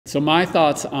So my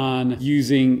thoughts on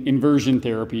using inversion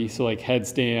therapy, so like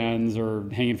headstands or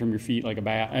hanging from your feet like a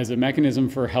bat, as a mechanism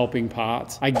for helping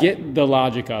POTS. I get the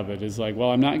logic of it. It's like,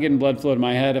 well, I'm not getting blood flow to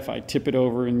my head. If I tip it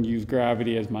over and use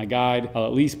gravity as my guide, I'll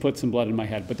at least put some blood in my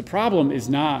head. But the problem is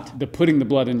not the putting the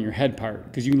blood in your head part,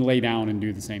 because you can lay down and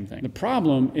do the same thing. The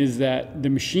problem is that the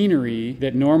machinery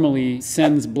that normally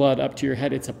sends blood up to your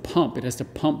head, it's a pump. It has to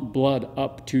pump blood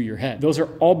up to your head. Those are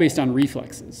all based on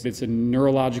reflexes. It's a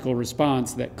neurological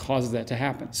response that causes that to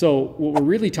happen. So what we're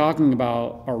really talking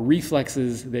about are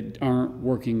reflexes that aren't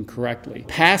working correctly.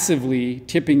 Passively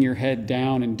tipping your head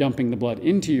down and dumping the blood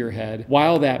into your head,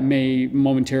 while that may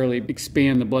momentarily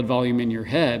expand the blood volume in your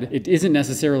head, it isn't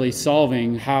necessarily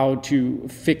solving how to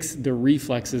fix the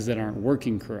reflexes that aren't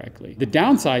working correctly. The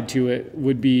downside to it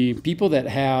would be people that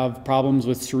have problems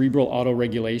with cerebral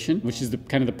autoregulation, which is the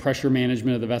kind of the pressure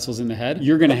management of the vessels in the head.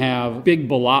 You're going to have big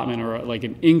ballotment, or like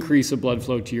an increase of blood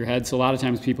flow to your head. So a lot of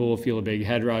times people will feel a big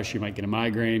head rush, you might get a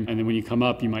migraine, and then when you come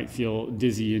up, you might feel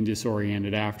dizzy and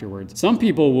disoriented afterwards. Some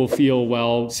people will feel,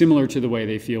 well, similar to the way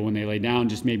they feel when they lay down,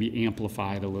 just maybe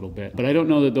amplified a little bit. But I don't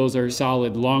know that those are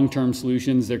solid long-term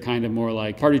solutions. They're kind of more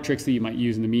like party tricks that you might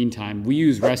use in the meantime. We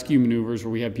use rescue maneuvers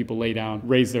where we have people lay down,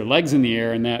 raise their legs in the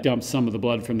air, and that dumps some of the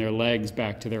blood from their legs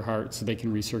back to their heart so they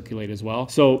can recirculate as well.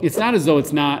 So it's not as though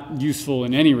it's not useful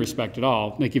in any respect at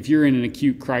all. Like if you're in an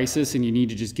acute crisis and you need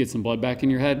to just get some blood back in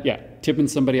your head, yeah, tipping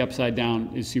somebody upside down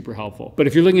is super helpful. But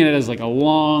if you're looking at it as like a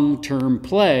long-term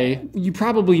play, you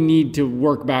probably need to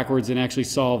work backwards and actually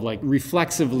solve, like,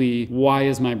 reflexively, why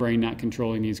is my brain not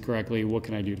controlling these correctly? What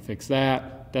can I do to fix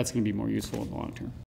that? That's going to be more useful in the long term.